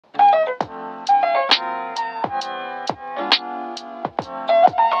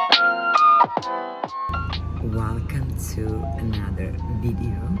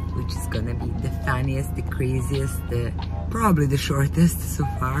video, which is gonna be the funniest, the craziest, probably the shortest so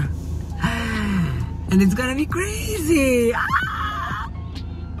far. And it's gonna be crazy!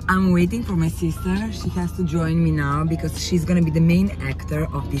 I'm waiting for my sister. She has to join me now because she's gonna be the main actor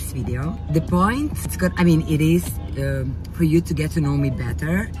of this video. The point, it is for you to get to know me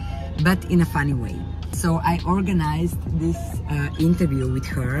better, but in a funny way. So I organized this interview with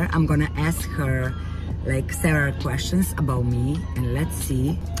her. I'm gonna ask her like several questions about me, and let's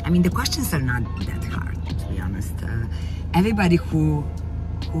see. I mean, the questions are not that hard, to be honest. Everybody who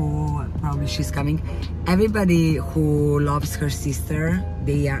probably she's coming. Everybody who loves her sister,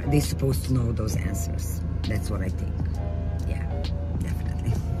 they're supposed to know those answers. That's what I think. Yeah,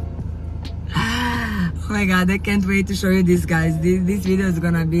 definitely. Oh my god, I can't wait to show you this, guys. This video is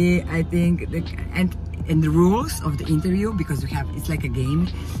gonna be, I think, and the rules of the interview, because it's like a game.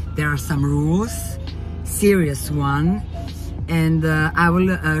 There are some rules, serious one. And I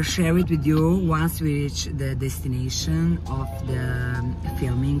will share it with you once we reach the destination of the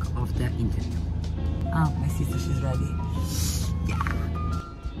filming of the interview. Oh, my sister, she's ready. Yeah.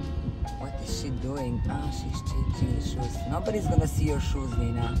 What is she doing? Oh, she's changing the shoes. Nobody's gonna see your shoes,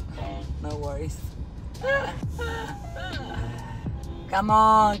 Nina. No worries. Come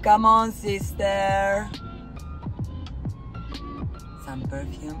on, sister. Some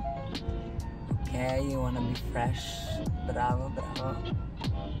perfume. Okay, you wanna be fresh. Bravo, bravo.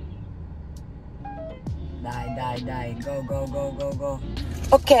 Die. Go.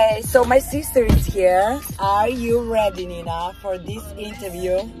 Okay, so my sister is here. Are you ready, Nina, for this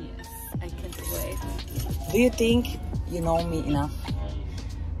interview? Yes, I can't wait. Do you think you know me enough?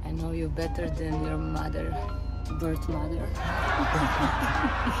 I know you better than your birth mother.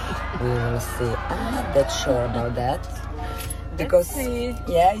 We will see. I'm not that sure about that. Because, let's see.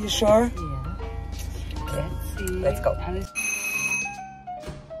 Yeah, you sure? Yeah. Okay. Let's see. Let's go.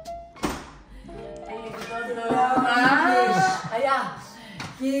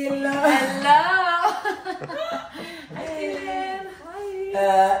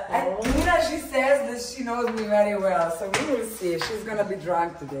 And Nina, she says that she knows me very well, so we will see. She's gonna be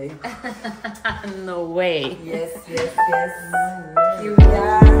drunk today. No way. Yes. Here we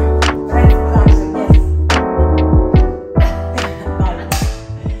are. Friends production, yes.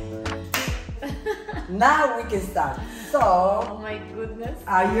 Now we can start. So, oh my goodness.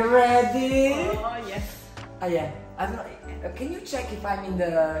 Are you ready? Oh yes. Oh yeah. I don't know. Can you check if I'm in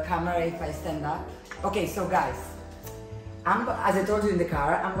the camera if I stand up? Okay, so guys, as I told you in the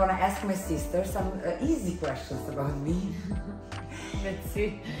car, I'm gonna ask my sister some easy questions about me. Let's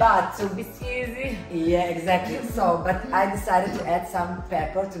see. But to be easy. Yeah, exactly. So, but I decided to add some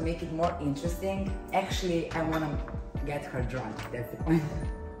pepper to make it more interesting. Actually, I wanna get her drunk. That's the point.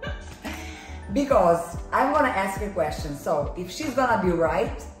 Because I'm gonna ask her questions. So if she's gonna be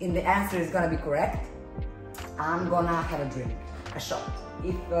right, and the answer is gonna be correct, I'm gonna have a drink, a shot.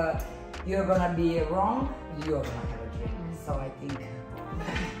 If you're gonna be wrong, you're gonna have a drink. So I think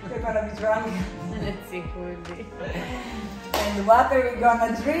you're gonna be drunk. Let's see who will be. And what are we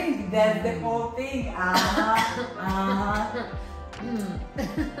gonna drink? That's the whole thing. Oh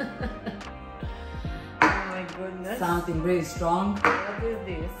my goodness. Something really strong. What is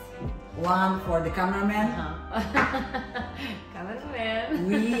this? One for the cameraman. Cameraman.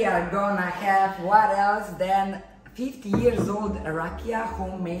 We are gonna have what else than 50 years old rakia,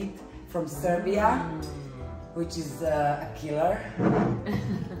 homemade from Serbia, which is a killer,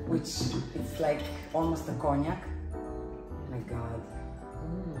 which it's like almost a cognac. Oh my god.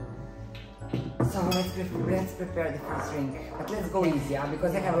 So let's prepare the first drink, but let's go easy,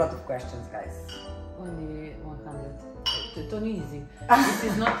 because I have a lot of questions, guys. Only 100. It's easy. It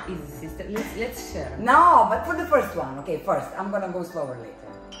is not easy, sister. Let's share. No, but for the first one. Okay, first. I'm gonna go slower later.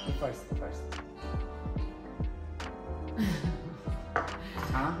 The first.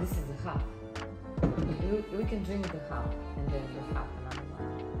 Huh? This is the half. We can drink the half and then the half another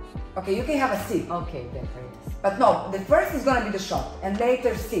one. Okay, you can have a sip. Okay, better, yes. But no, the first is gonna be the shot and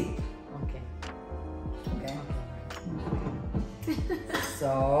later sip. Okay.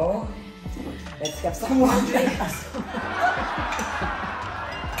 So, let's have some water.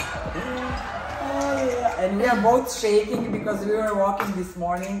 And we are both shaking because we were walking this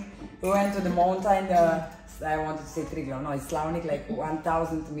morning. We went to the mountain, I wanted to say Triglav, no, it's Slavnik, like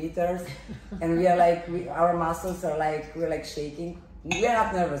 1,000 meters. And we are like, our muscles are like, we're like shaking. We are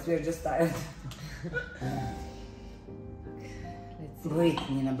not nervous, we are just tired. Breathe,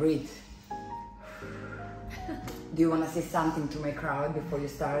 Nina, breathe. Do you want to say something to my crowd before you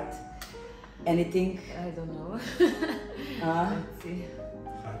start? Anything? I don't know. Let's see.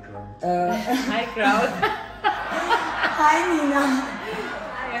 Hi, crowd. Hi, crowd. Hi, Nina.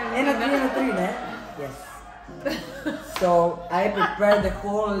 3, ne? Yes. So I prepared the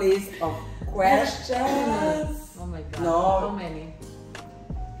whole list of questions. Oh my god. No. How many?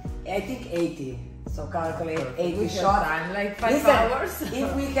 I think 80. So calculate 80 We have shots. time, like 5 Listen, hours.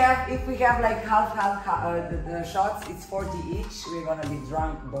 if we have like half the shots, it's 40 each. We're gonna be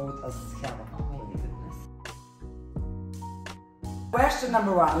drunk both as hell. Oh my goodness. Question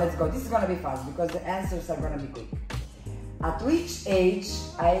number 1. Let's go. This is gonna be fast because the answers are gonna be quick. At which age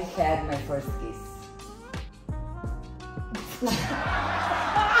I had my first kiss?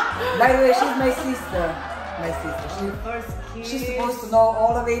 By the way, she's my sister. My sister. First kiss. She's supposed to know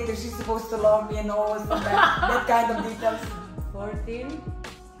all of it. She's supposed to love me and all that kind of details. 14.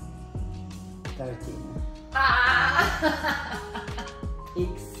 13.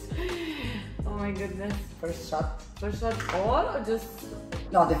 X. Oh my goodness. First shot. First shot all or just?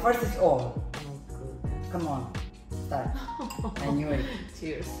 No, the first is all. Oh goodness. Come on. Start. I knew it.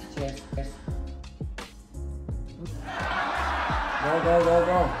 Cheers. Cheers. Cheers. Go, go, go,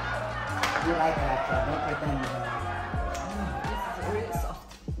 go. You like that, don't pretend. This is really soft.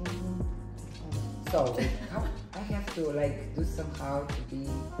 So, how, I have to like do somehow to be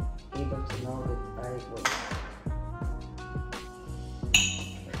able to know that I will.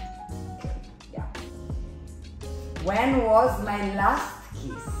 Yeah. When was my last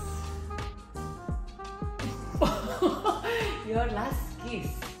kiss? Your last kiss.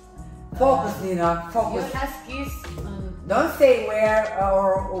 Focus, Nina. Focus. Your last kiss. Don't say where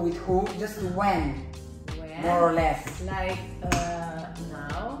or with who, just when. When? More or less. Like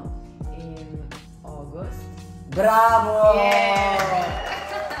now in August. Bravo! Yeah.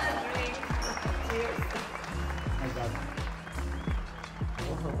 Cheers. My God.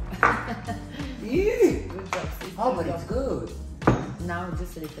 Good job, sis. Oh, but it's good. Now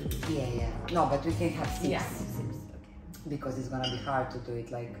just a little bit. Yeah, yeah. No, but we can have sips. Yeah, sips. Okay. Because it's gonna be hard to do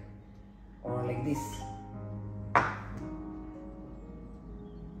it like, or like this.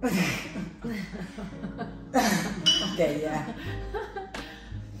 Okay, yeah.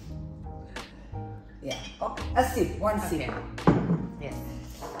 Yeah, okay. A sip, one sip. Okay. Yes.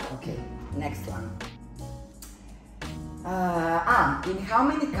 Okay, next one. In how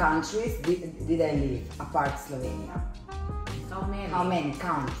many countries did I live apart Slovenia? How many? How many?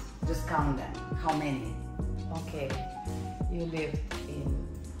 Count. Just count them. How many? Okay. You lived in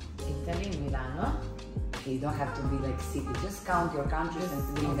Italy, in Milano. Okay, you don't have to be like city. Just count your countries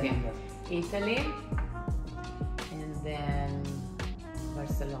and give me the number. Italy, and then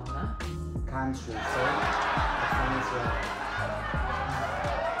Barcelona. Country, so that's one as well.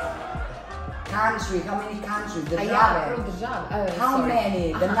 Country, how many countries? The Države. How Sorry.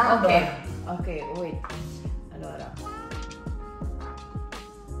 many? The number. Okay. Okay, wait. Allora.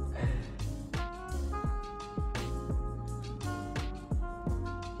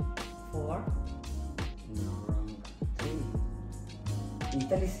 Four. No, wrong. 3.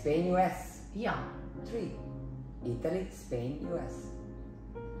 Italy, Spain, US. Yeah. 3. Italy, Spain, US.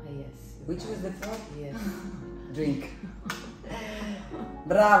 Yes. Which was the fourth? Yes. Drink.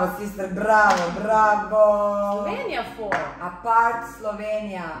 Bravo, sister, bravo, bravo. Slovenia 4. Apart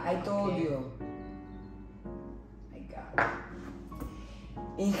Slovenia, I told Okay. you. My God.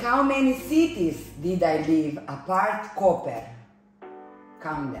 In how many cities did I live apart Koper?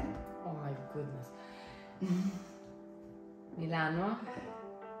 Count them. Oh my goodness. Milano.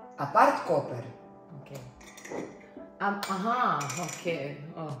 Apart Koper. Okay. Okay.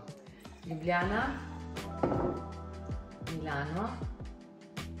 Oh. Ljubljana. Milano.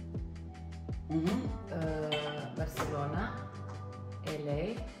 Barcelona.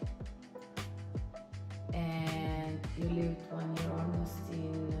 LA. And you lived 1 year almost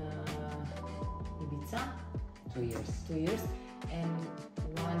in Ibiza. 2 years. 2 years. And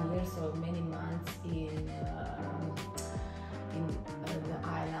 1 year, so many months in the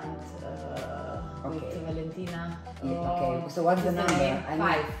island with Okay. Valentina. Yeah, okay, so what's the number? I know-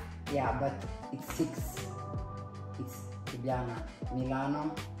 5. Yeah, but it's 6. It's Ljubljana,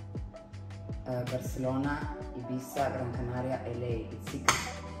 Milano, Barcelona, Ibiza, Gran Canaria, LA. It's 6,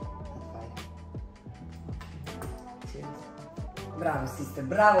 not 5. Cheers. Bravo, sister.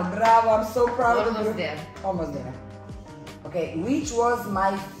 Bravo, bravo. I'm so proud of you. Almost there. Almost there. Okay, which was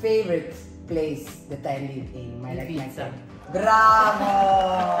my favorite place that I lived in? My Ibiza. Bravo!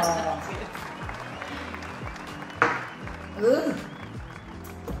 Ugh.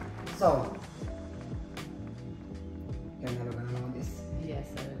 So, you're never gonna know this. Yes.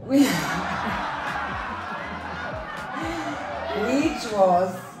 Which was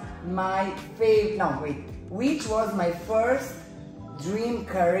my favorite? No, wait. Which was my first dream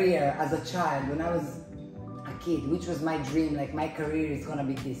career as a child when I was a kid? Which was my dream? Like my career is gonna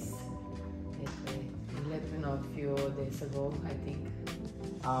be this. Wait. You let me know a few days ago, I think.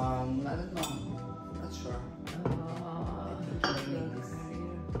 I don't know. Not sure. I think Your maybe this.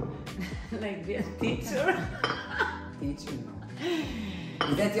 career. Like be a teacher. Teacher, no.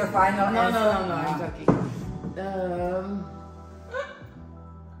 Is that your final answer? No, I'm joking.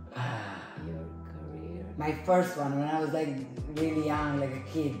 Your career. My first one, when I was like really young, like a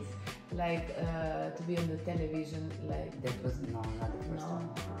kid. Like to be on the television, like. That was, no, not the first No. one.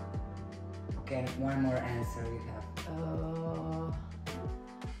 Okay, one more answer you have.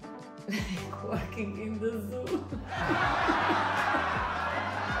 Like working in the zoo.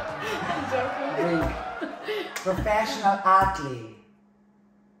 I'm joking. Drink. Professional athlete.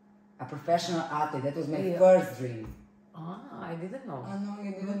 A professional athlete. That was my first dream. I didn't know. Oh no,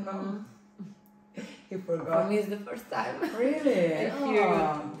 you didn't know. You For forgot. me, it's the first time. Really? I hear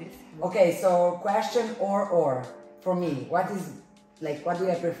Oh. this. Okay, so question or. For me, what do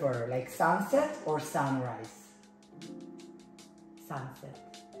I prefer? Like sunset or sunrise? Sunset.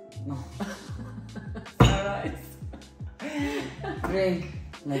 No. Sunrise. Drink.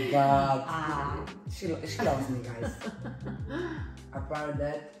 My God. She loves me, guys. Apart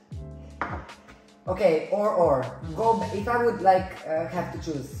that. Okay, or. If I would like have to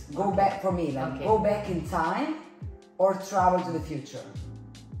choose, go back for me, like go back in time or travel to the future.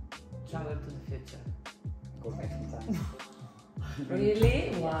 Travel to the future. Go back in time.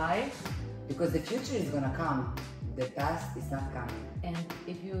 Really? Why? Because the future is gonna come. The past is not coming. And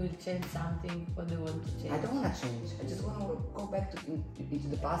if you will change something, what do you want to change? I don't want to change. I just want to go back into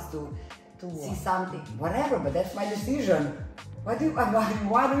the past to see what? something, whatever. But that's my decision. What do you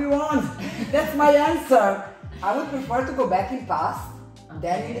want? That's my answer. I would prefer to go back in past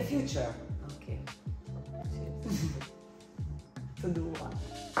than in the future. Okay. To do what?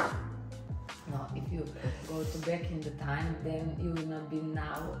 No, if you go to back in the time, then you will not be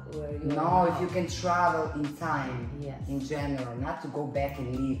now where you are No, now. if you can travel in time, Yes. in general, not to go back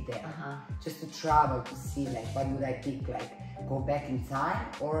and live there. Just to travel to see, like, what would I pick? Like, go back in time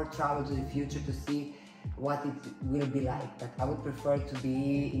or travel to the future to see what it will be like. But I would prefer to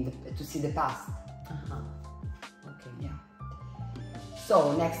be to see the past. Okay. Yeah.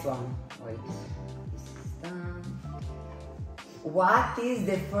 So next one. Wait. This is done. What is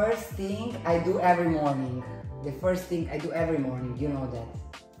the first thing I do every morning? The first thing I do every morning. You know that.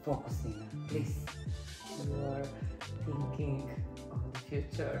 Focusing, please. You are thinking of the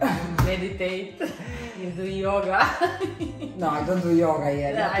future. You meditate. You do yoga. No, I don't do yoga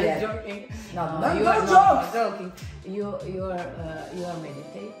yet. Not I'm yet. joking. No, you no are jokes. joking. You are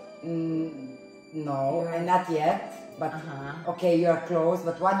meditate. No, and not yet. But okay, you are close.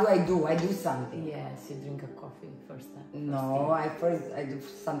 But what do? I do something. Yes, you drink a coffee first time. No, I do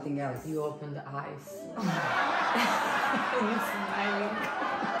something else. You open the eyes. And you're smiling.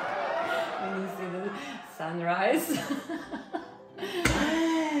 When you see the sunrise.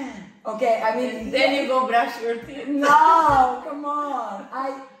 Okay, I mean. Then you go brush your teeth. No, come on.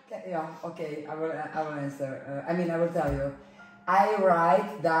 Okay. I will answer. I will tell you. I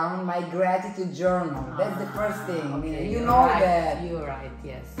write down my gratitude journal. That's the first thing. Okay, you know right. that. You're right.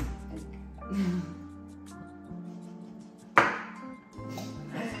 Yes.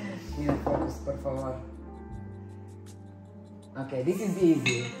 Mira, focus, por favor. Okay, this is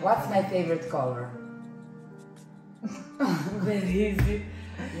easy. What's my favorite color? Very easy.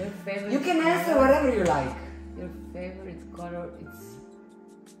 Your favorite. You can color, answer whatever you like. Your favorite color it's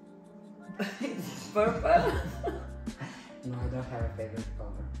purple. No, I don't have a favorite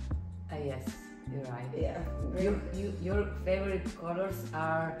color. Yes, you're right. Yeah. Your favorite colors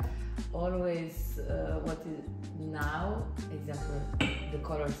are always what is now. Example, the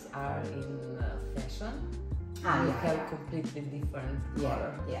colors are in fashion. You have completely different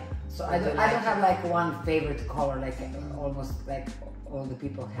color. Yeah. So I don't have like one favorite color like almost like all the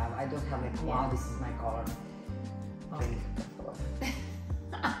people have. I don't have like wow, this is my color. Okay.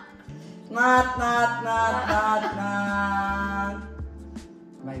 Not.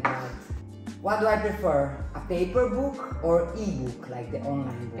 My God. What do I prefer? A paper book or e-book, like the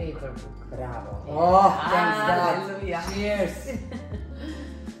online book? Paper book. Bravo. Oh, thanks God. Hallelujah. Cheers.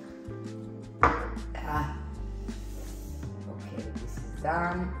 Okay, this is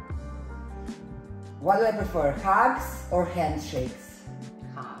done. What do I prefer? Hugs or handshakes?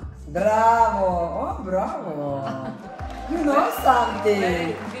 Hugs. Bravo. Oh, bravo. You know something.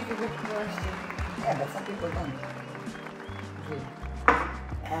 Very difficult question. Yeah, but some people don't.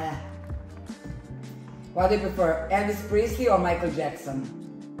 What do you prefer, Elvis Presley or Michael Jackson?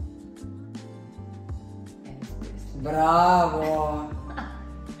 Elvis Presley. Bravo!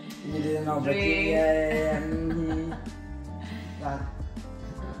 You didn't know, but yeah.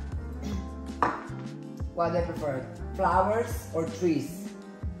 What do I prefer? Flowers or trees?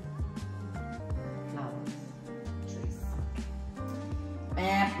 Flowers. Trees.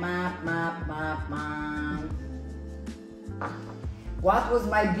 Map, map, map, map, map. What was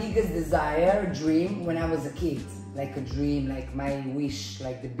my biggest desire, dream when I was a kid? Like a dream, like my wish,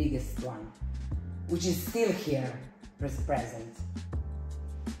 like the biggest one, which is still here, present.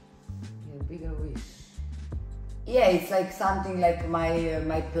 Your bigger wish. Yeah, it's like something like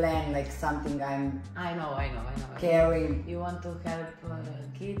my plan, like something I'm I know. carrying. You want to help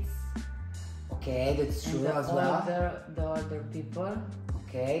kids. Okay, that's true and as well. The older people.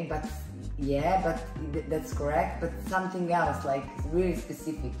 Okay, but yeah, but that's correct. But something else, like really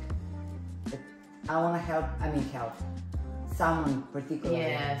specific. That I want to help. I mean, help someone particularly.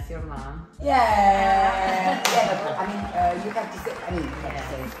 Yes, your mom. Yeah, yeah. But I mean, you have to say. I mean, you have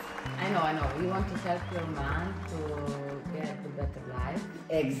to say. I know. You want to help your mom to get a better life.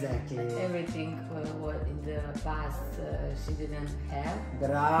 Exactly. Everything what in the past she didn't have.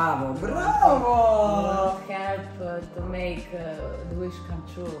 Bravo, You bravo. want help to make the wish come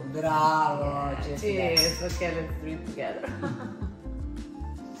true. Bravo. Yeah. Cheers. Okay, let's do it together.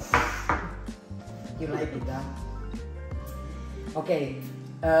 You like it, huh? Okay.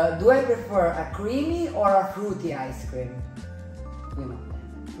 Do I prefer a creamy or a fruity ice cream? You know.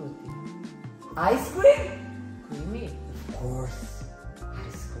 Fruity. Ice cream? Creamy. Of course.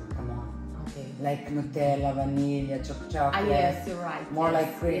 Ice cream, come on. Okay. Like Nutella, vanilla, chocolate. Ah, yes, you're right. More yes.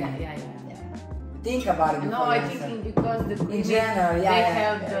 like cream. Yeah. Think about it before No, you I answer. thinking because the creamy, In general, yeah, they yeah.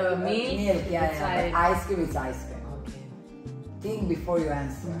 have the milk. Milk, yeah. that's But why- ice cream is ice cream. Okay. Think before you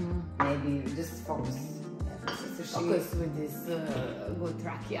answer. Maybe just focus. So Focus with this good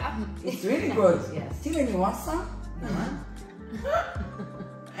track, yeah. It's really good. Yes. Steven, you want some?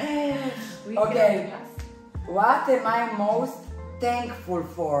 We Okay. can- What am I most thankful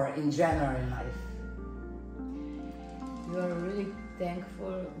for in general in life? You are really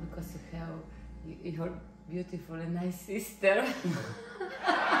thankful because you have your beautiful and nice sister.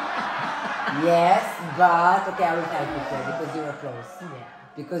 Yes, but okay, I will help you there because you are close. Yeah.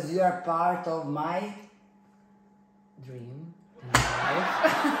 Because you are part of my Dream. Life.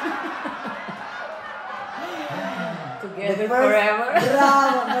 Together the first, forever.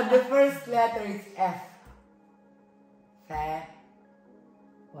 Bravo, but the first letter is F. Fa.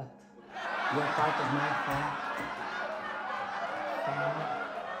 What? You're part of my fa.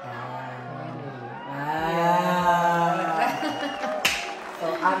 So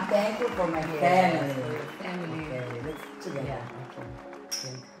I'm thankful for my family. Family. Okay, let's together. Yeah.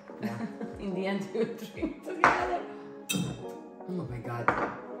 Okay. Yeah. In the end, you drink together. Oh my god.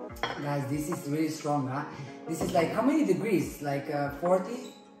 Guys, this is really strong, huh? This is like, how many degrees? Like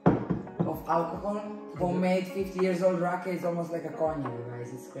 40 of alcohol? Homemade, 50 years old rake is almost like a cognac, you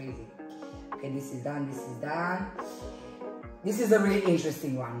guys. It's crazy. Okay, this is done, this is done. This is a really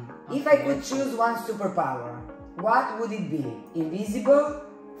interesting one. If I could choose one superpower, what would it be? Invisible,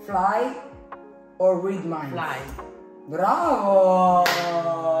 fly, or read minds? Fly. Bravo!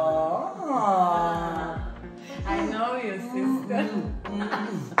 I know you, sister.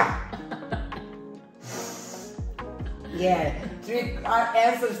 Yeah, 3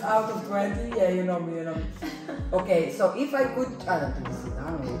 answers out of 20. Yeah, you know me, you know me. Okay, so if I could, I don't think this is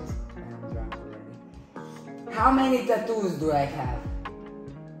done with it. I'm drunk already. How many tattoos do I have?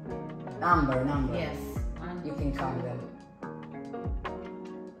 Number. Yes. You can count them.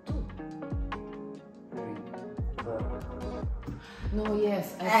 2. 3, 4. No,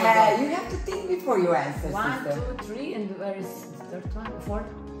 yes. I forgot. You have to think before you answer, 1, sister. 2, 3, and where is the third one? 4.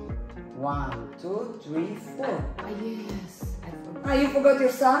 1, 2, 3, 4. Ah, yes. I forgot. Ah, you forgot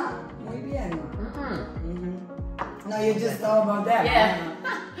your son? Muy bien. No, you just know about them. Yeah.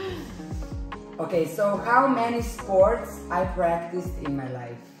 Okay, so how many sports I practiced in my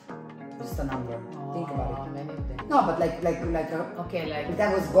life? Just a number. Think about it. Many of them. No, but like Okay, like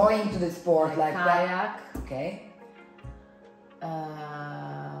that was going to the sport like that. kayak, Okay.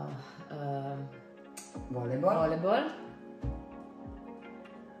 Volleyball. volleyball,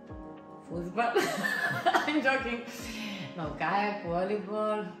 football. I'm joking. No, kayak,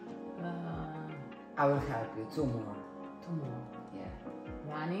 volleyball. I will help you. 2 more. 2 more. Yeah.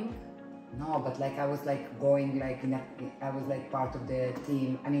 Running. No, but like I was like going like I was like part of the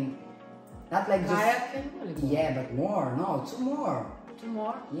team. I mean, not like just. Kayak and volleyball. Yeah, but more. No, 2 more. 2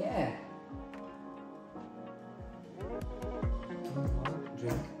 more. Yeah. 2 more.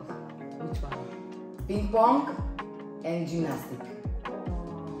 Drink. Which one? Ping pong and gymnastic.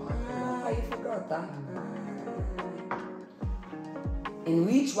 Oh, You forgot, huh? And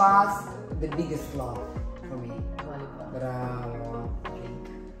which was the biggest love for me? volleyball. Bravo.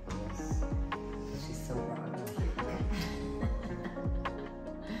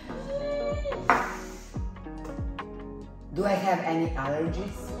 Do I have any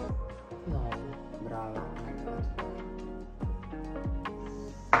allergies? No. Bravo.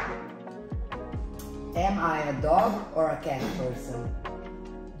 Am I a dog or a cat person?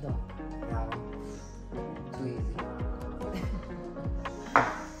 Dog. Bravo. Too easy.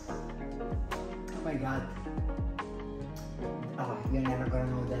 Oh my god. Oh, you're never gonna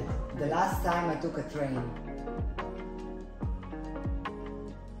know that. The last time I took a train.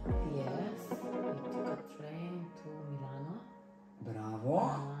 Yes, we took a train to Milano. Bravo.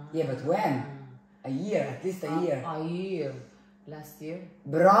 Yeah, but when? A year, at least a year. A year. Last year.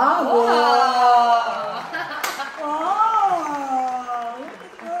 Bravo!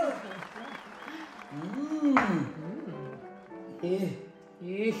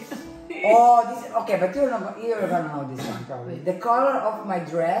 Oh, this okay, but you're gonna know this one probably. The color of my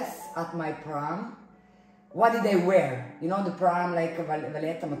dress at my prom. What did I wear? You know the prom, like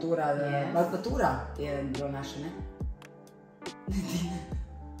Valletta, Matura, Yes. Matura, lo nasce, ne?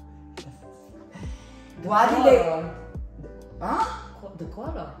 What did they? Huh? The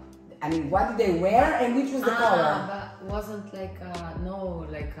color. I mean, what did they wear and which was the color? But wasn't like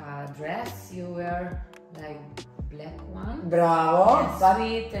like a dress. You wear like black one. Bravo. And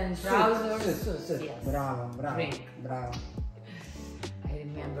sweet and trousers. Suit. Yes. Bravo. Drink. Bravo. I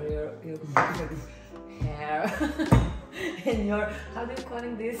remember your hair and your, how do you call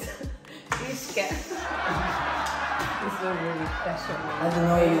this? Fish cap. This was really special. I don't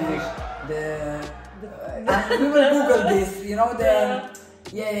know in English. We will Google this. You know the.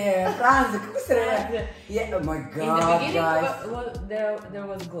 Yeah, Franz, yeah, oh my god, in the beginning, guys. there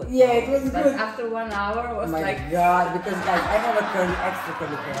was good. Yeah, it was but good. After 1 hour, it was oh my like. god, because guys, I have a extra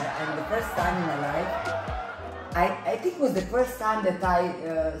curly hair, and the first time in my life, I think it was the first time that I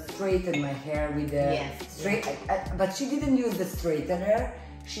straightened my hair with the straight. But she didn't use the straightener.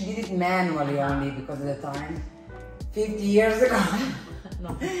 She did it manually only because at the time, 50 years ago.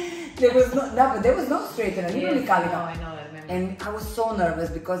 No. There was no straightener. Yes, I know, I remember. And I was so nervous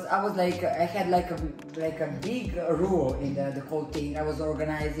because I was like, I had like a big rule in the whole thing. I was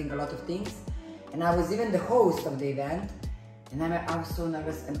organizing a lot of things, and I was even the host of the event. And I was so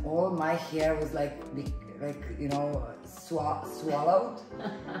nervous, and all my hair was like you know, swallowed.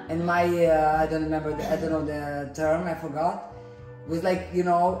 And my I don't know the term. I forgot. It was like, you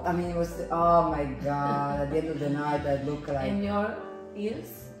know, I mean, it was, oh my god. At the end of the night, I look like. And your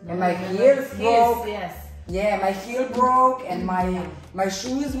ears? And my heels broke. Yes. Yeah, my heel broke, and my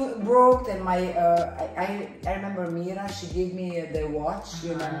shoes broke, and my I remember Mira, she gave me the watch.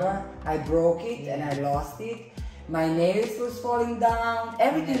 You remember? I broke it and I lost it. My nails was falling down.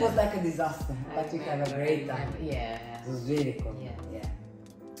 Everything was like a disaster. But we had a great time. Yeah. It was really cool. Yeah.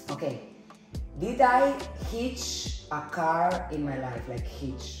 Okay. Did I hitch a car in my life? Like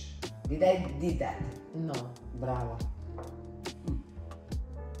hitch? Did I did that? No. Bravo.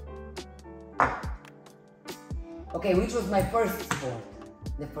 Okay, which was my first sport?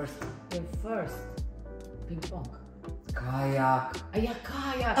 The first one. Your first ping pong. Kayak. Yeah,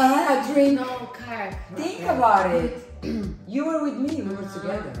 kayak. Drink. No, kayak. Think about it. You were with me. We were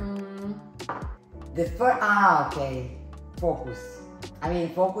together. The first. Okay. Focus. I mean,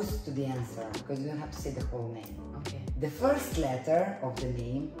 focus to the answer because you don't have to say the whole name. Okay. The first letter of the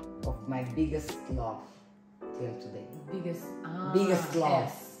name of my biggest love till today. Biggest love.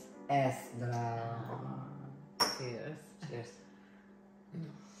 S. Cheers. Cheers.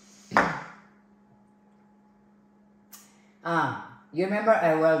 You remember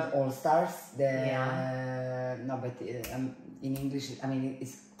I weld All Stars? No, but in English, I mean,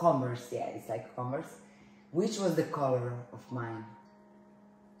 it's Converse. Yeah, it's like Converse. Which was the color of mine?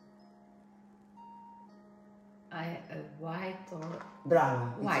 White or. Bravo.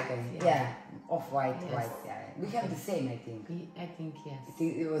 White. Okay. Yeah. Yeah. Off-white. Yes. White. Yeah. We have the same, I think. I think yes.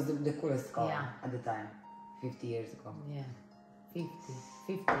 It was the coolest color Yeah. at the time, 50 years ago. Yeah.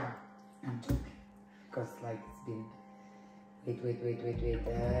 50. I'm joking. Because like it's been. Wait.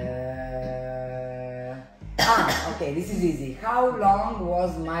 Okay, this is easy. How long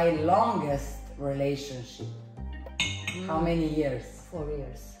was my longest relationship? How many years? 4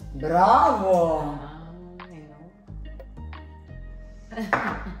 years. Bravo! I know.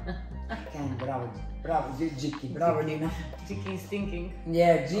 Okay, bravo, Jiki, bravo, Nina. Jiki is thinking.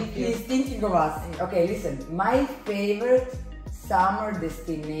 Yeah, Jiki is thinking of us. Okay, listen. My favorite summer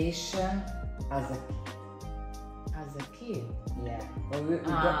destination as a kid. Yeah. In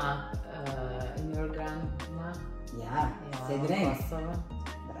your grandma. Yeah. Say the name. Kosovo.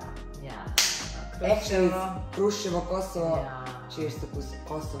 Bravo. Yeah. Actually, Kruševo, Kosovo. Yeah. Cheers to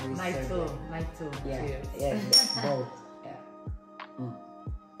Kosovo. My too. Yeah. Cheers. Yeah. Both. Yeah.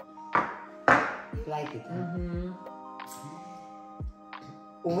 Like it. Huh?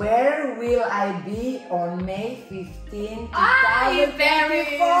 Where will I be on May 15, 2024? In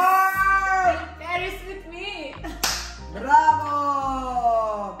Paris with me.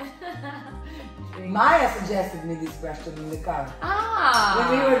 Bravo! Maya suggested me this question in the car. When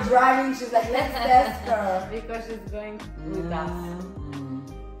we were driving, she's like, let's test her. Because she's going with us.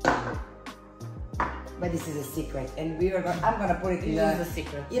 But this is a secret, and I'm gonna put it in This is a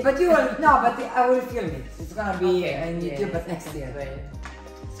secret. Yeah, but you will, no, but I will film it. It's gonna be on YouTube, but next year. Great.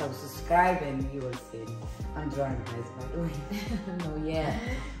 So subscribe and you will see. I'm drunk, guys, by the way. No, yeah.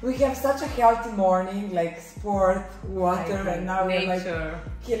 We have such a healthy morning, like sport, water, and now we're like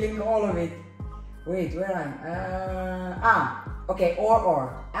killing all of it. Wait, where am I? Okay,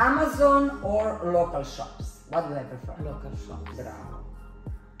 or. Amazon or local shops? What do I prefer? Local shops. Bravo.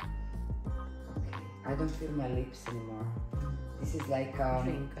 Okay, I don't feel my lips anymore. This is like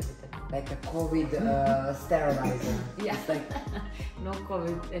Drink a little. like a COVID sterilizer. Yeah. It's like, no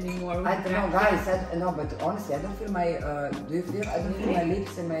COVID anymore. I don't know, guys. No, but honestly, I don't feel my. Do you feel? I don't feel my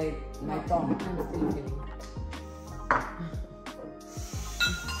lips and my tongue. I'm still feeling.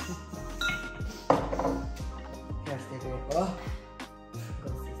 Here, Stevie. Oh. Go,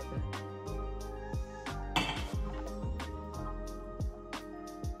 sister.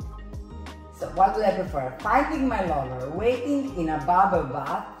 So, what do I prefer? Finding my lover, waiting in a bubble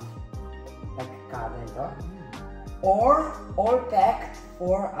bath, like a car dentro, or all packed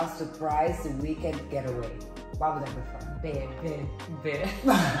for a surprise weekend getaway? What would I prefer? Bear.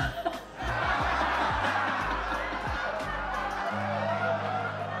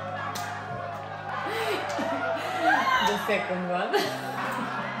 The second one.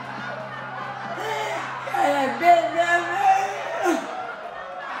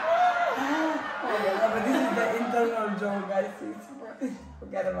 But this is the internal joke, guys.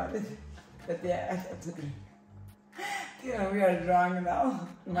 Forget about it. But yeah, you know, we are drunk now.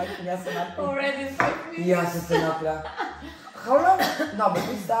 Already 5 minutes. Yes, it's enough. How long? No, but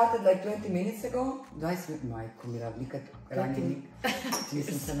we started like 20 minutes ago. Daj si majko mi rad, nikad ranjenik.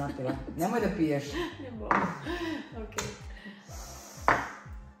 Nisam se napila. Nemoj da piješ. Ne bom. Okay.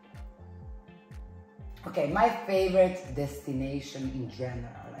 Okay, my favorite destination in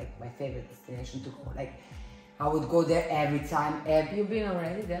general, like my favorite destination to go, like I would go there every time. You've been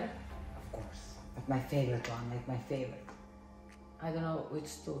already there? Of course, but my favorite one, like my favorite. I don't know which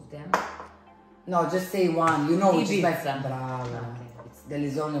two of them. No, just say one. You know which is my Ibiza. Bravo. Okay. There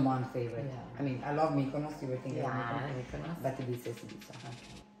is only one favorite. Yeah. I mean, I love Mykonos. You were thinking of Yeah, Mykonos, Mykonos. but Ibiza is Ibiza.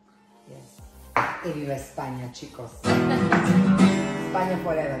 Okay. Yes. E viva España, chicos. España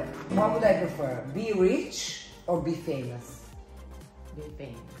forever. What would I prefer? Be rich or be famous? Be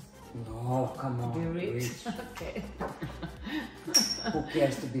famous. No, come on. Be rich. Okay. Who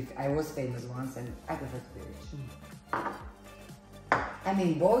cares to be? I was famous once, and I prefer to be rich. I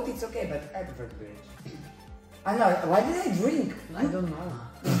mean, both it's okay, but I prefer to be rich. I know. Why did I drink? I don't know.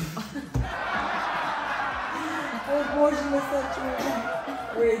 Oh, gosh,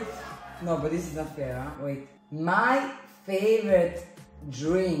 wait. No, but this is not fair, huh? Wait. My favorite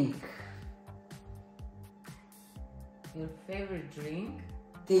drink. Your favorite drink?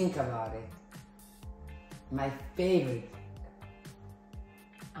 Think about it. My favorite.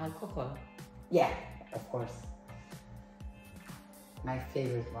 Alcohol. Yeah, of course. My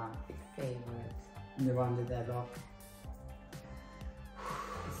favorite one. Favorite. The one that I love.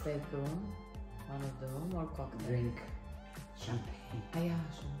 It's like room. One of the room or cocktail? Drink. Champagne. Ah, yeah,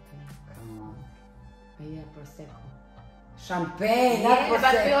 champagne. Come on. Ah, yeah, prosecco. Champagne, not Yeah, Prosecco.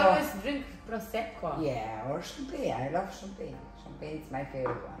 but we always drink prosecco. Yeah, or champagne. I love champagne. Champagne is my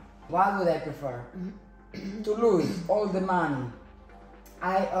favorite one. What would I prefer? To lose all the money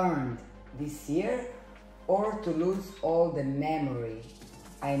I earned this year, or to lose all the memory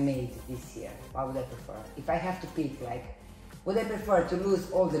I made this year? What would I prefer? If I have to pick, like, would I prefer to lose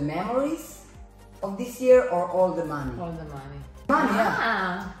all the memories of this year or all the money? All the money. Money,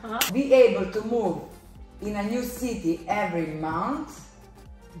 yeah. Be able to move in a new city every month,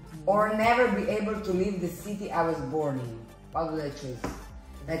 or never be able to leave the city I was born in. What would I choose?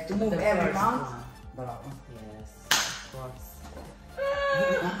 Like to move The every first month? one. Bravo. Yes, of course.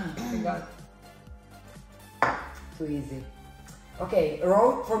 Too easy. Okay,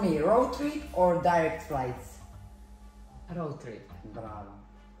 for me, road trip or direct flights? Road trip. Bravo.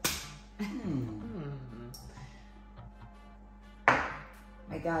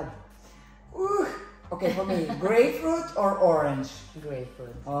 My God. Ooh. Okay, for me, grapefruit or orange?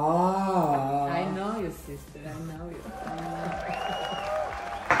 Grapefruit. Oh. I know you, sister. I know you.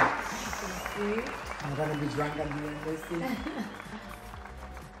 See? I'm gonna be drunk at the end, let's see.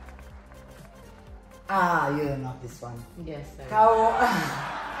 Ah, you don't know this one. Yes, I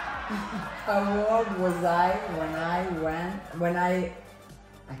How old was I when I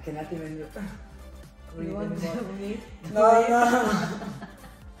cannot even You read want anymore. me? No.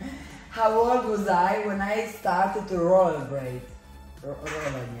 How old was I when I started to rollerblade?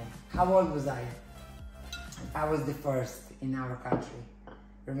 How old was I? I was the first in our country.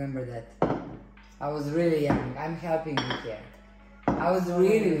 Remember that? I was really young. I'm helping you here. I was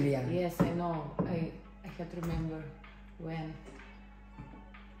really young. Yes, I know. I have to remember when.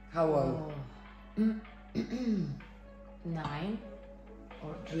 How old? Oh. 9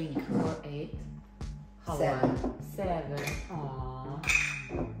 or drink or 8. How 7. old? 7.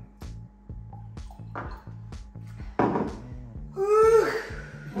 Aww.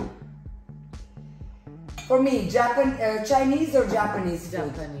 For me, Chinese or Japanese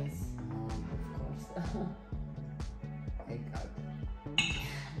food? Japanese, of course. My God.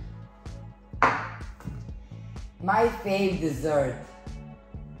 My fave dessert.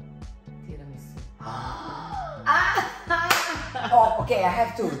 Tiramisu. Oh, okay, I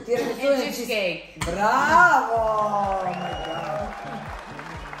have two. Tiramisu And and cheesecake. Bravo! Oh my God.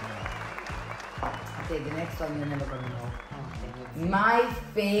 Okay, the next one you're never gonna know. Okay. My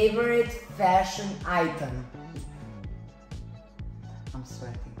favorite fashion item. I'm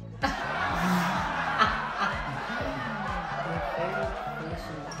sweating. Your favorite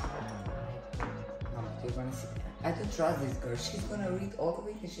fashion No, you're gonna see. I don't trust this girl. She's gonna read all of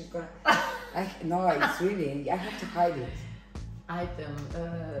it and she's gonna. No, it's really. I have to hide it. item.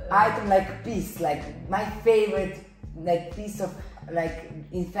 Item like a piece, like my favorite, like piece of, like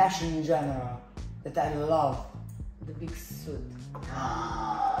in fashion in general, that I love. The big suit.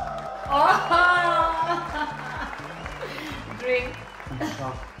 Drink. I'm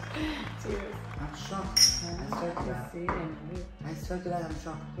shocked. Cheers. I'm shocked. I swear to God. I swear to God, I'm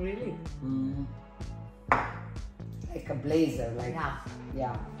shocked. Really? Like a blazer, like. Yeah.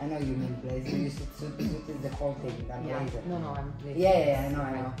 Yeah, I know you mean blazer. You said suit is the whole thing, that Yeah. blazer. No, I'm blazer. Yeah, I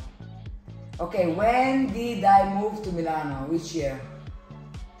know. Okay, when did I move to Milano? Which year?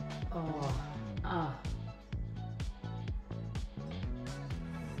 Oh. Ah.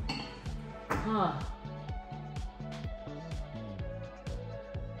 Huh.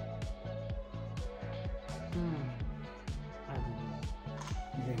 I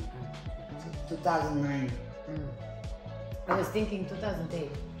don't know. 2009. I was thinking 2008.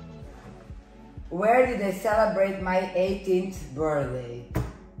 Where did I celebrate my 18th birthday?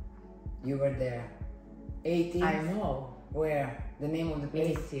 You were there. 18th? I know. Where? The name of the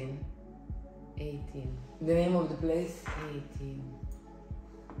place? 18. The name of the place? 18.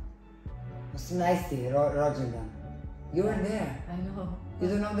 It's nice to Rotterdam. You were there. I know. You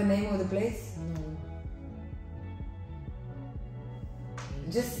don't know the name of the place? No.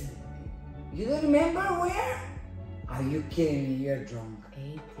 Just, you don't remember where? Are you kidding me? You're drunk.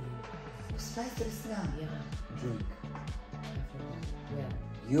 18. It's nice restaurant. Yeah. Drink. I forgot. Where?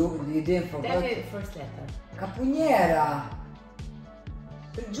 You didn't Tell forget. me the first letter. Capuniera.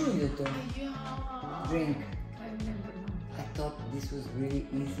 Per Giulio tu. Yeah. Drink. I remember now. I thought this was really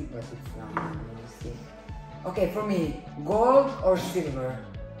easy, but it's not. Let me see. Okay, for me, gold or silver?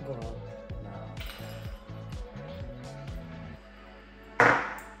 Gold.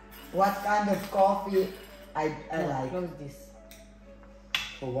 What kind of coffee I No, like? close this.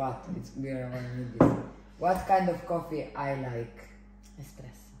 For what? It's we are gonna need this. What kind of coffee I like?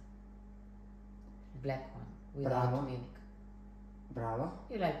 Espresso. Black one. Without Bravo. milk. Bravo.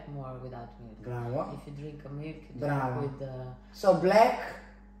 You like more without milk. Bravo. If you drink a milk, you Bravo. drink with the So black,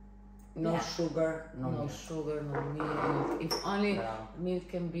 no Yeah. sugar, no no milk. sugar, no milk. If only Bravo. milk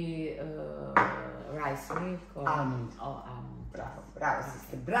can be rice milk or Almond. or almond. Bravo, bravo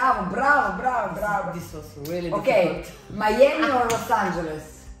sister. Bravo, bravo, bravo, bravo. This was really Okay, difficult. Miami or Los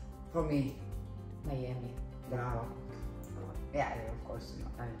Angeles? For me. Miami. Bravo. Yeah, of course. You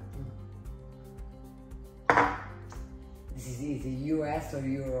know. This is easy. US or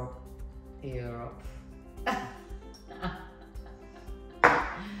Europe? Europe.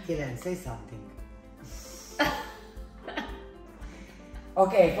 Dylan, say something.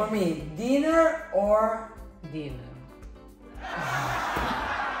 Okay, for me, dinner or Dinner.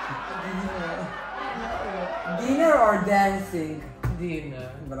 dinner or dancing?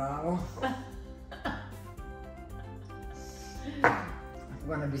 Dinner. Bravo. I'm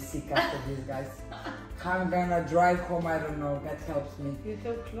gonna be sick after this, guys. I'm gonna drive home, I don't know, that helps me. You're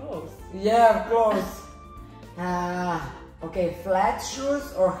so close. Yeah, close. Okay, flat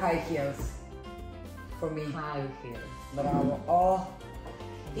shoes or high heels? For me. High heels. Bravo. Oh,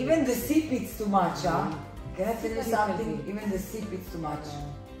 even the sip it's too much, huh? Can I tell you What something? is it? Even the sip it's too much.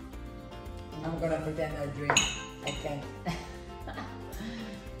 I'm gonna pretend I drink. I can't.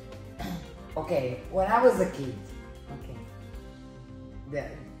 Okay, when I was a kid, Okay.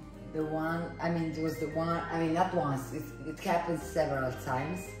 the one, I mean, it was the one, I mean, not once, it happened several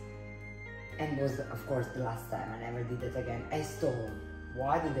times, and was, of course, the last time. I never did it again. I stole.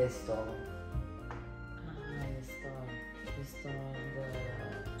 Why did I stole? You stole the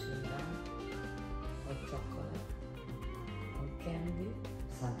chewing gum or chocolate or candy.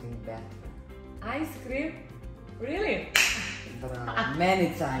 Something better. Ice cream? Really? But,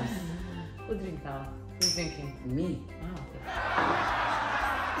 many times. Who drink now? Who's drinking? Me. Oh, okay.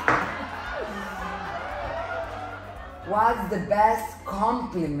 What's the best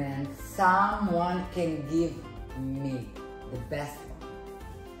compliment someone can give me? The best one.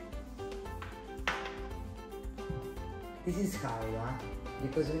 This is hard, huh?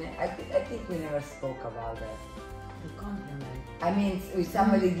 Because I think we never spoke about that. The compliment. I mean, if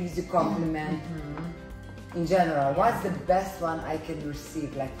somebody gives you compliment, in general, what's the best one I can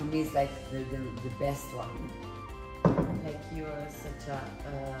receive? Like for me, it's like the best one. Like you are such a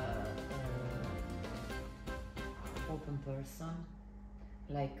open person.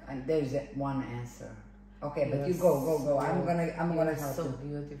 Like And there's one answer. Okay, but you're you go. I'm gonna you're help so you.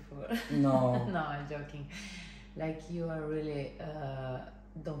 beautiful. No. No, I'm joking. Like you are really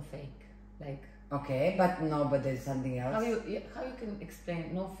don't fake. Like Okay, but there's something else. how you can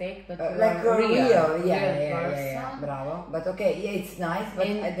explain no fake, but you like are real, real yeah, person. bravo. But okay, yeah, it's nice, but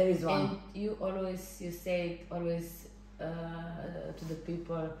there is one. And you say it always to the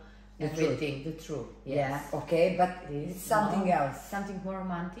people, The everything, the truth. Yes. Yeah, okay, but it's something else. Something more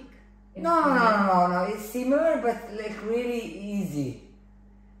romantic. No. It's similar, but like really easy.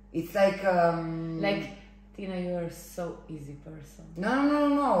 It's like Like Tina, you are so easy person.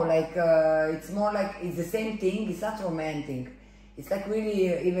 No. Like it's more like it's the same thing. It's not romantic. It's like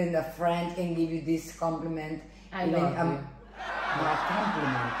really even a friend can give you this compliment. I even, love you. Not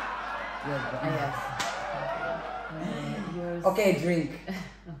compliment. Yes. Okay, drink.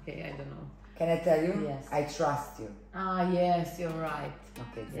 Okay, I don't know. Can I tell you? Yes. I trust you. Ah, yes, you're right.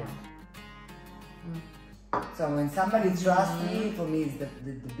 Okay, Yeah. So when somebody trusts me, for me, it's the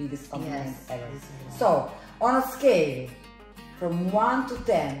biggest compliment Yes, ever. this is right. So on a scale from 1 to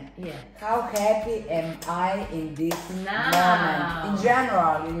 10, Yeah. how happy am I in this Now. moment? In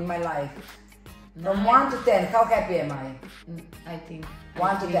general, in my life. From 1 to 10, how happy am I? I think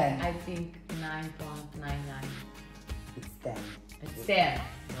 1 to 10. I think 9.99. It's 10. It's 10.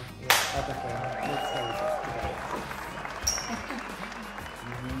 That's okay. Let's say it.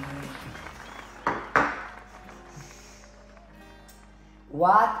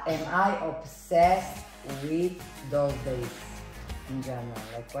 What am I obsessed with those days in general?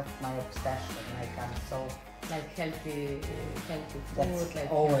 Like what's my obsession? Like I'm so Like healthy food. that's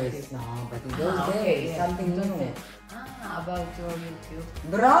Like always healthy. no, but in those days yeah. something Those new. days. About your YouTube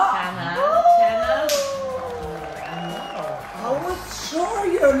Bro! channel. I know. I was sure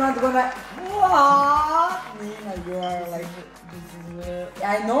you're not gonna. What? Nina, you are like. This is where.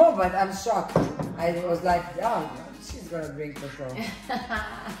 I know, but I'm shocked. I was like, oh, she's gonna drink for sure.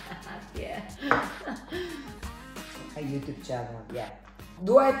 Yeah. A YouTube channel, yeah.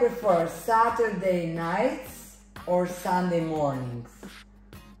 Do I prefer Saturday nights or Sunday mornings?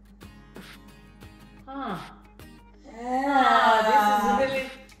 Huh. This Ah, is a really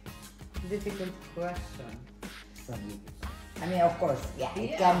difficult question. I mean, of course, yeah,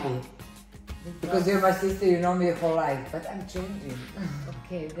 it Yeah. can be. Because you're my sister, you know me your whole life, but I'm changing.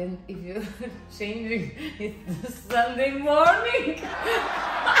 Okay, then if you're changing, it's the Sunday morning.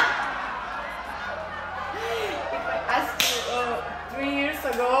 If I ask you 3 years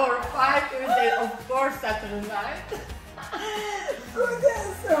ago or 5, you would say, of course, Saturday night.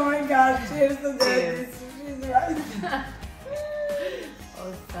 Goodness, oh my god, cheers to that. Cheers. She's right. Oh,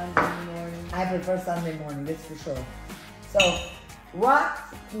 Sunday morning. I prefer Sunday morning, that's for sure. So,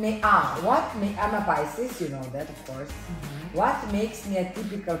 I'm a Pisces, you know that, of course. What makes me a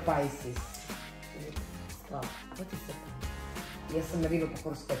typical Pisces? Stop. What is the point? Yes, I'm arrivo po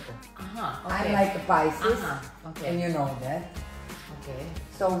horoscopo. Okay. I'm like a Pisces, Okay. and you know that. Okay.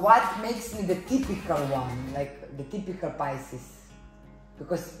 So what makes me the typical one, like the typical Pisces?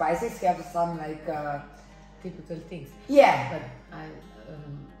 Because Pisces have some like, Typical things. yeah. But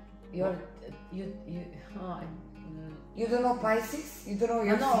you. You don't know Pisces? You don't know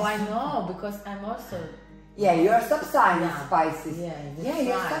your No, I sister? know because I'm also. Yeah, you're sub-sign Yeah. Pisces. Yeah, that's yeah,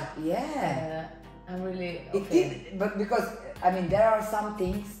 you're right. yeah. I'm really It okay. is, but because I mean there are some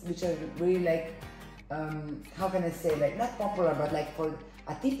things which are really like, how can I say, like not popular, but like for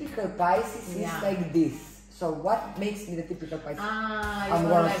a typical Pisces is Yeah. like this. So what makes me the typical Pisces? I'm you're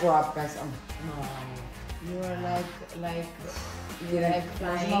gonna like, throw up, guys. no, you're like you're Yeah, like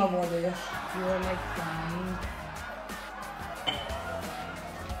flying. small water, yes. You're like flying.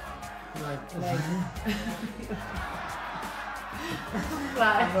 Like Fly.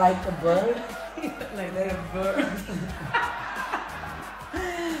 I'm like a bird. Like a bird.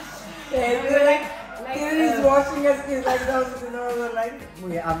 And You're like he's watching us. He's like those, you know, like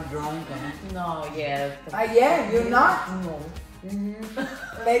I'm drunk. no, yes. Yeah, you're not. No.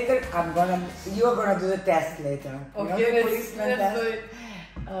 Later, you're gonna do the test later. You know, the policeman let's do test.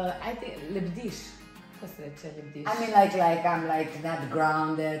 it. I think lebdish. What's that? Lebdish. I mean, like I'm like not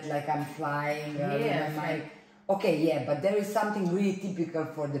grounded, like I'm flying. Yes, okay, yeah, but there is something really typical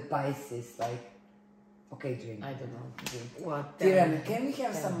for the Pisces, like. Okay, drink. I don't know. Drink. What? Tiran, can we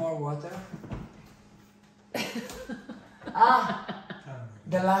have some more water?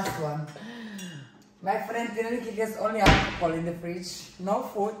 The last one. My friend Tiran, he has only alcohol in the fridge, no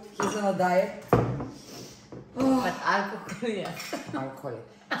food. He's on a diet. But alcohol, yes. Alcohol.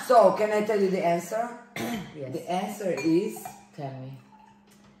 So, can I tell you the answer? Yes. The answer is Tell me.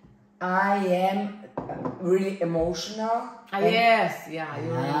 I am really emotional. Yes, yeah.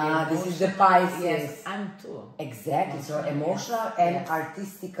 You're really this is the emotional. Pisces. Yes, I'm too. Exactly. So emotional and Yes.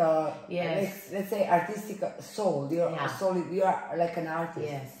 artistical. Yes. Let's say artistic soul. You're a soul. You are like an artist.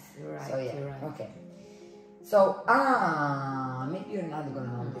 Yes, you're right. So yeah. You're right. Okay. So maybe you're not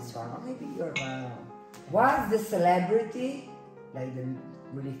gonna know this one, or maybe you're gonna know. What's the celebrity, like the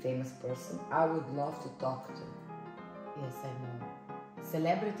really famous person, I would love to talk to? Yes, I know.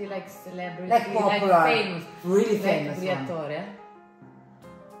 Celebrity, like Popular, like famous, really like famous one. creatore.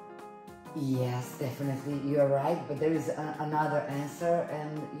 Yes, definitely, you're right. But there is another answer,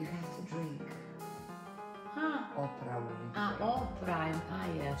 and you have to drink. Oprah Winfrey. Oprah.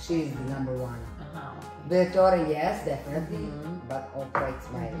 Yes. She is the number one. Okay. Bettore, yes, definitely. But Oprah is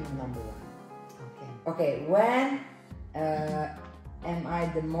my number one. Okay. Okay, when am I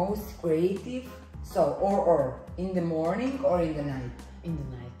the most creative? So, or in the morning or in the night? In the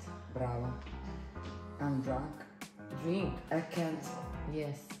night. Bravo. I'm drunk. Drink. I can't.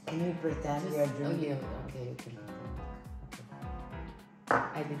 Yes. Can you pretend we are drinking? Okay, you can pretend.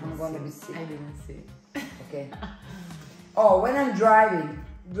 Okay. I didn't I'm gonna see. be sick. I didn't see. Okay. Oh, when I'm driving,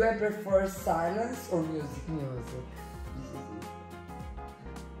 do I prefer silence or music? Music. This is it.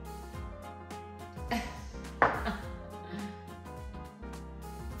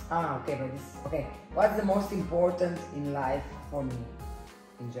 Okay, but this. Okay. What's the most important in life for me,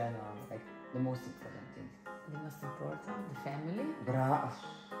 in general? Like the most important thing. The most important, the family. Bravo.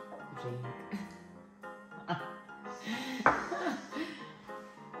 Drink.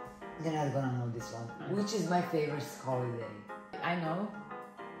 You're not gonna know this one. Which is my favorite holiday? I know.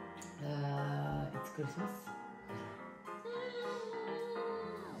 It's Christmas.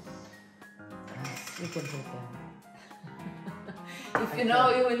 You can pretend. If you know,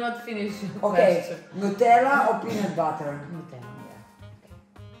 you will not finish your Okay, question. Nutella or peanut butter? Nutella, yeah. Okay.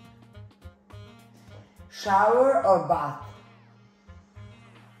 Shower or bath?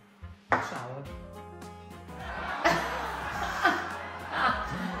 Shower.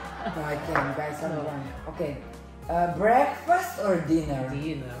 No, I can't, guys. I'm drunk. Okay, breakfast or dinner?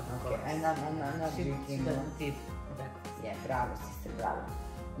 Dinner. Okay, and I'm not She drinking. doesn't eat breakfast. Yeah, bravo, sister, bravo.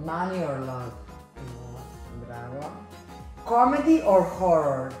 Money or love? No. Bravo. Comedy or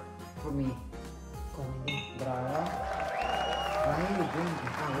horror? For me. Comedy. Bravo. Why are you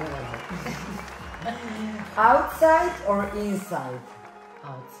drinking? Oh, where are you? Outside or inside?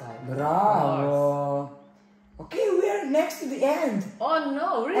 Outside. Bravo. Okay, we are next to the end. Oh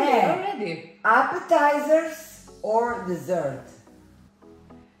no, really? Hey. Already? Appetizers or dessert?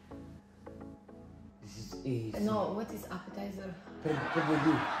 This is easy. No, what is appetizer?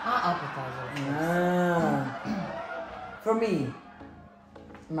 Appetizer. Appetizer. For me,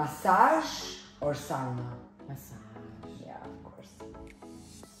 massage or sauna? Massage. Yeah, of course.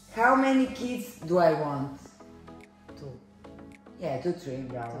 How many kids do I want? 2. Yeah, 2, 3,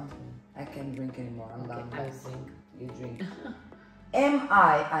 bravo. I can't drink anymore, I'm done. I will drink. You drink. Am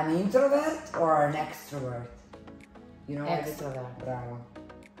I an introvert or an extrovert? You know Extrovert. Bravo.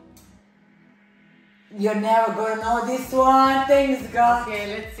 You're never gonna know this one, thanks God. Okay,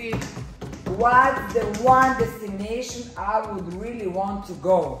 let's see. What's the one destination I would really want to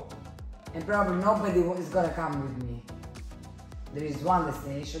go? And probably nobody is gonna come with me. There is one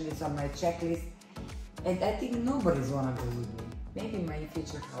destination, it's on my checklist. And I think nobody's gonna go with me. Maybe my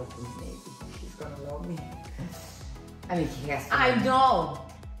future husband, maybe. He's gonna love me. I mean, he has to. I know.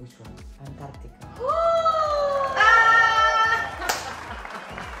 Which one? Antarctica.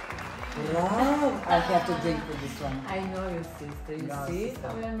 Wow, I have to drink for this one. I know your sister. You No, see sister.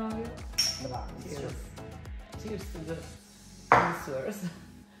 how I know you? Bravo, it's Cheers. true. Cheers to the answers.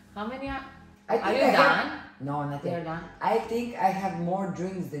 How many are I think you I done? have- No, not You're yet. done. I think I have more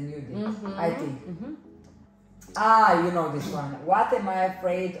drinks than you did. I think. Mm-hmm. Ah, you know this one. What am I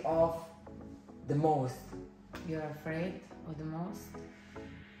afraid of the most? You're afraid of the most?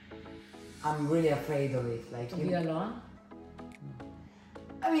 I'm really afraid of it. Like To be alone?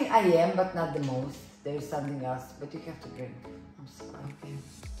 I mean, I am, but not the most. There's something else, but you have to drink. I'm sorry. Okay.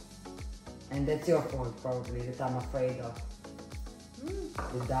 And that's your fault, probably, that I'm afraid of.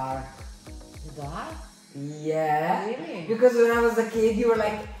 The dark. The dark? Yeah. Really? Because when I was a kid, you were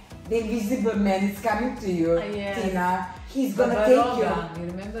like, the invisible man is coming to you, Yes. Tina. He's gonna take you. You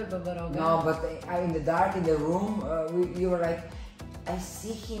remember Babaroga? No, but in the dark, in the room, you were like, I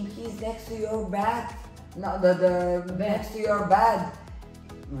see him. He's next to your bed. No, the next to your bed.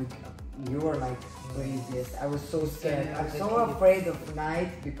 Like, you were like craziest. I was so scared. Yeah, I'm the so kid. afraid of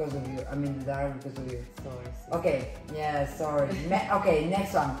night because of you. I mean, the dark because of you. Sorry. Okay. Yeah. Sorry. Okay.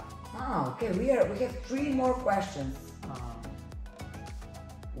 Next one. Oh, okay. We have 3 more questions.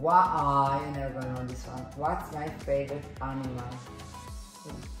 You're never gonna know this one. What's my favorite animal?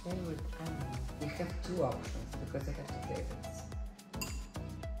 Your favorite animal? You have 2 options because I have 2 favorites.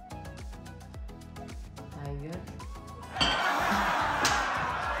 Tiger.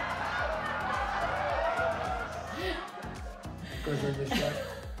 Because of the shot.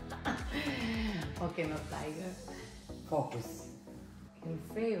 Okay, not tiger. Focus. Your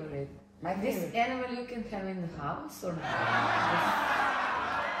favorite? My This favorite. animal you can have in the house or not?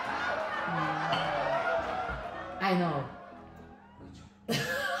 I know.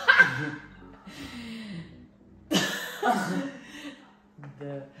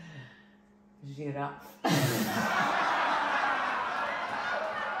 The giraffe.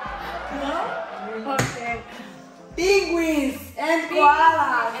 No? Okay. Penguins and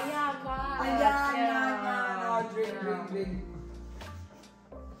koalas. Yeah, koalas. Yeah. Drink.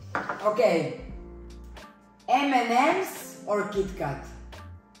 Okay. M&M's or Kit Kat?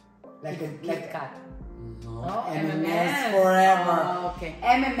 Kit Kat. No. Oh, M&M's M&Ms. forever. Oh, okay.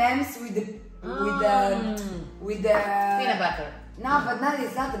 M&M's with the Peanut butter. No, but not.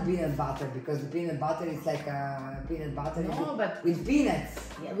 It's not the peanut butter because the peanut butter is like a peanut butter No, but with peanuts.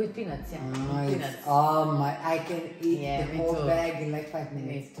 Yeah, with peanuts. Yeah. Oh, With peanuts. oh my! I can eat Yeah, the me whole too. bag in like 5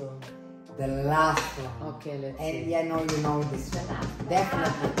 minutes. Me too. The last one. Okay, let's And see. yeah, no, you know this The one. last one.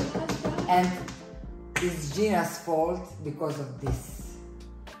 Definitely. And it's Gina's fault because of this.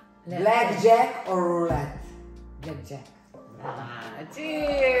 Let's Blackjack or roulette? Blackjack.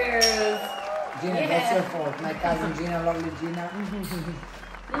 Cheers! Gina, Yeah. that's your fault. My cousin Gina, lovely Gina.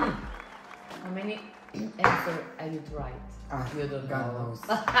 How many answers are you right? Ah, You don't God know. knows.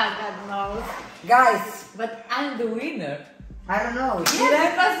 God knows. Guys, But I'm the winner. I don't know.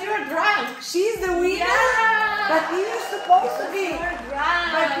 Yeah, because you're drunk. She's the winner. Yeah. But you're supposed to be. You're drunk.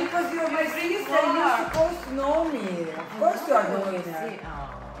 But because you're my sister, you're supposed to know me. Of course you are the winner. See,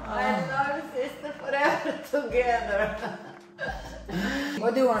 I love sister forever together. What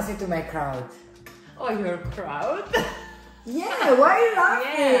do you want to say to my crowd? Oh, you're proud. Yeah, why are you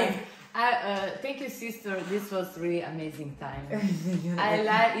laughing? Thank you, sister. This was really amazing time.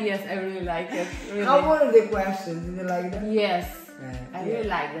 Yes, I really like it. Really. How were the questions? Did you like them? Yes, Yeah. I really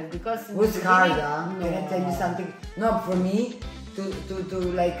like that because It was hard, huh? No. Can I tell you something? No, for me to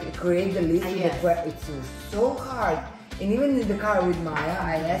like create the list with Yes. the questions, it was so hard. And even in the car with Maya,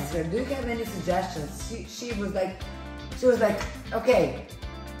 I asked her, "Do you have any suggestions?" She was like, "Okay,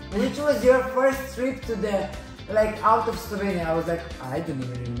 which was your first trip to the out of Slovenia?" I was like, "I don't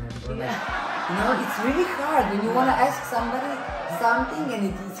even remember." Like, you know, it's really hard when you want to ask somebody something and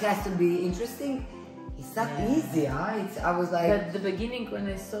it has to be interesting. It's not easy, huh? I was like, At the beginning, when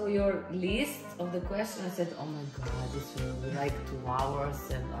I saw your list of the questions, I said, "Oh my God, this will be like 2 hours,"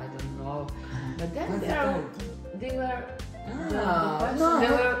 and I don't know. But then they were the questions,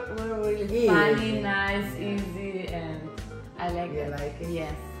 they were really Easy. funny, nice, easy, and I like You it. like it?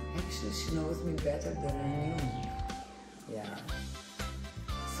 Yes. actually she knows me better than I knew. Yeah.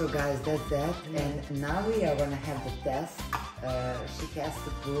 So guys, that's that. And now we are gonna have the test. She has to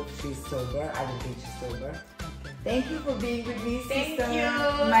prove she's sober. I don't think she's sober. Thank you for being with me, Thank sister. you.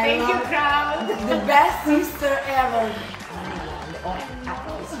 My Thank you, love. crowd. The best sister ever.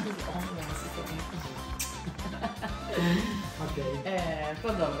 Okay.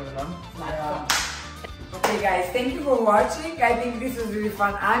 Podobno. Yeah. Okay guys, thank you for watching. I think this was really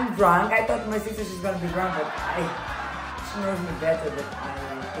fun. I'm drunk. I thought my sister she's gonna be drunk, but she knows me better than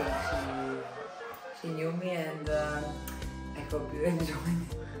I think she knew me, and I hope you enjoyed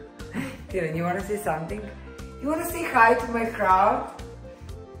it. Dylan, you wanna say something? You wanna say hi to my crowd?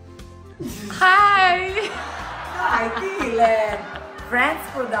 Hi! Hi, Dylan! Friends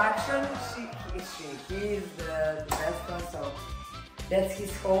Production, he's the best one, so that's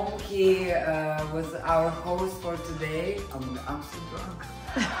his home. He was our host for today. I'm so drunk.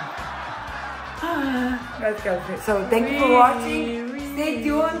 So thank you for watching. Stay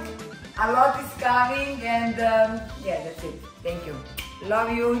tuned. A lot is coming, and yeah, that's it. Thank you.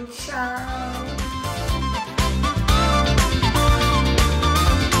 Love you. Ciao.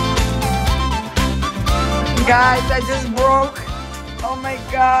 Guys, I just broke. Oh my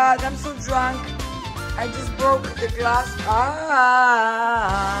god, I'm so drunk. I just broke the glass.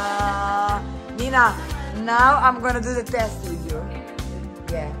 Nina, now I'm gonna do the test with you.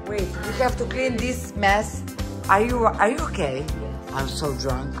 Yeah, wait, you have to clean this mess. Are you okay? Yes. I'm so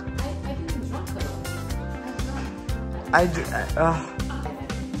drunk. I didn't drunk a lot.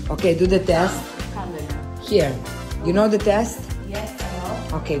 Okay, do the test. Here. You know the test? Yes, I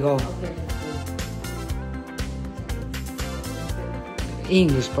know. Okay, go. Okay, let's do.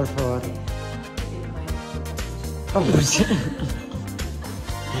 English, por favor.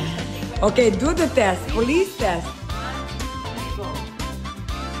 Okay, do the test. Police test.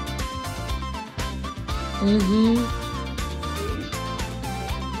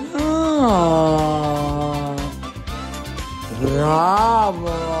 Oh,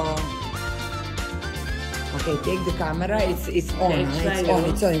 bravo. Okay, take the camera. It's on. It's on.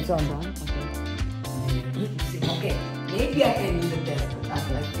 Okay, maybe I can do the test. I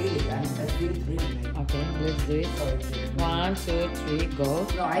feel it. I feel it really. Okay, let's do it. 1, 2, 3, go.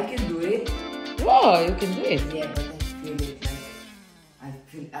 No, I can do it. Whoa, you can do it. Yeah, but I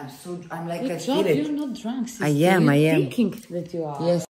feel it like I'm like Good I job, feel it. you're not drunk. I am. Thinking that you are. Yes.